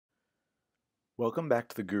Welcome back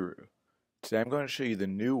to the Guru. Today I'm going to show you the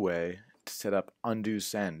new way to set up undo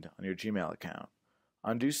send on your Gmail account.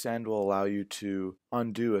 Undo send will allow you to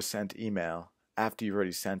undo a sent email after you've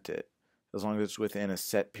already sent it, as long as it's within a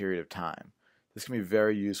set period of time. This can be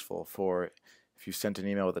very useful for if you sent an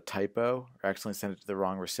email with a typo or accidentally sent it to the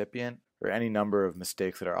wrong recipient, or any number of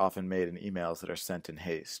mistakes that are often made in emails that are sent in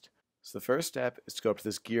haste. So the first step is to go up to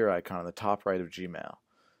this gear icon on the top right of Gmail.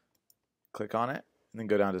 Click on it and then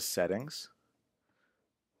go down to Settings.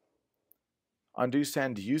 Undo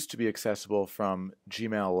Send used to be accessible from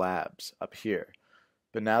Gmail Labs up here,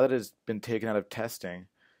 but now that it's been taken out of testing,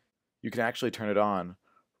 you can actually turn it on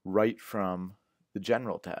right from the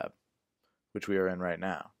General tab, which we are in right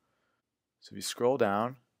now. So if you scroll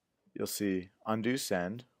down, you'll see Undo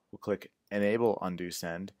Send. We'll click Enable Undo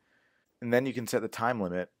Send, and then you can set the time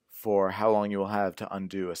limit for how long you will have to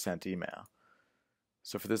undo a sent email.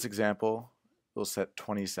 So for this example, we'll set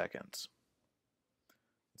 20 seconds.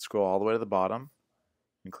 Scroll all the way to the bottom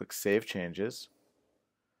and click Save Changes.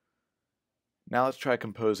 Now let's try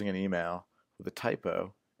composing an email with a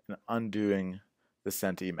typo and undoing the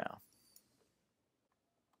sent email.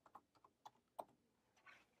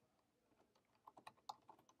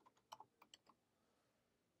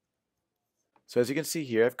 So as you can see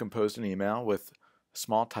here, I've composed an email with a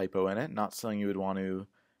small typo in it, not something you would want to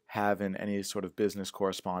have in any sort of business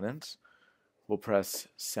correspondence. We'll press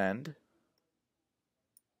Send.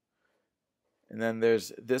 And then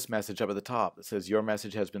there's this message up at the top that says your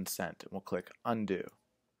message has been sent, and we'll click Undo.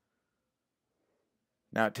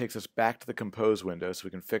 Now it takes us back to the Compose window so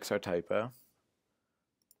we can fix our typo.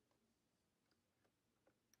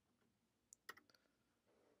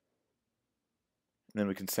 And then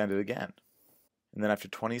we can send it again. And then after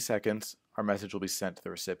 20 seconds, our message will be sent to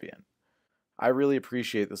the recipient. I really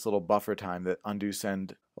appreciate this little buffer time that Undo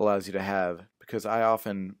Send allows you to have, because I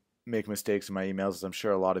often make mistakes in my emails, as I'm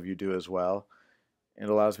sure a lot of you do as well. It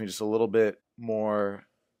allows me just a little bit more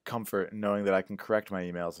comfort in knowing that I can correct my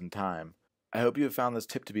emails in time. I hope you have found this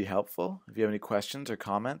tip to be helpful. If you have any questions or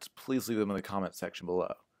comments, please leave them in the comment section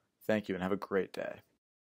below. Thank you and have a great day.